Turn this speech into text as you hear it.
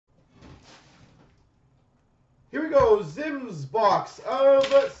Here we go. Zimm's box of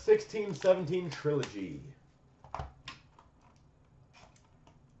 16-17 Trilogy.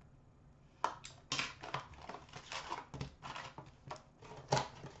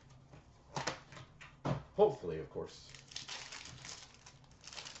 Hopefully, of course.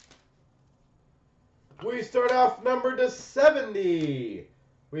 We start off number to 70.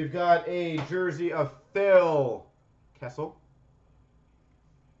 We've got a jersey of Phil Kessel.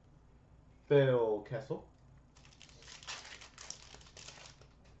 Phil Kessel.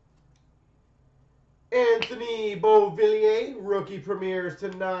 Anthony Beauvillier, rookie premieres to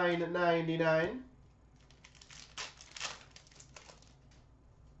 $9.99.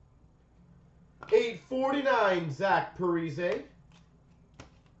 $8.49, Zach Parise.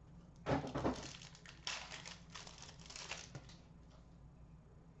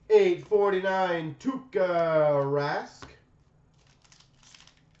 $8.49, Tuukka Rask.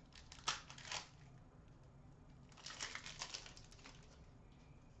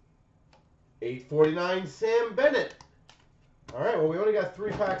 $8.49, Sam Bennett. All right, well, we only got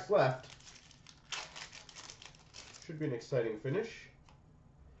 3 packs left. Should be an exciting finish.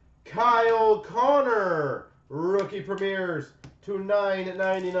 Kyle Connor, rookie premieres to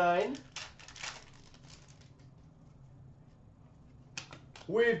 $9.99.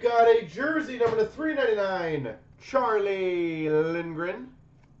 We've got a jersey number to $3.99, Charlie Lindgren.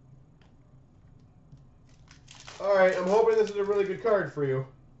 All right, I'm hoping this is a really good card for you.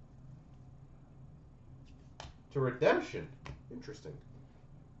 To redemption. Interesting.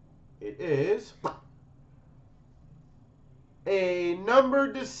 It is a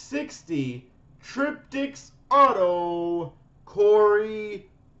number to 60 Triptychs Auto Corey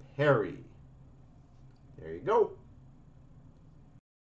Perry. There you go.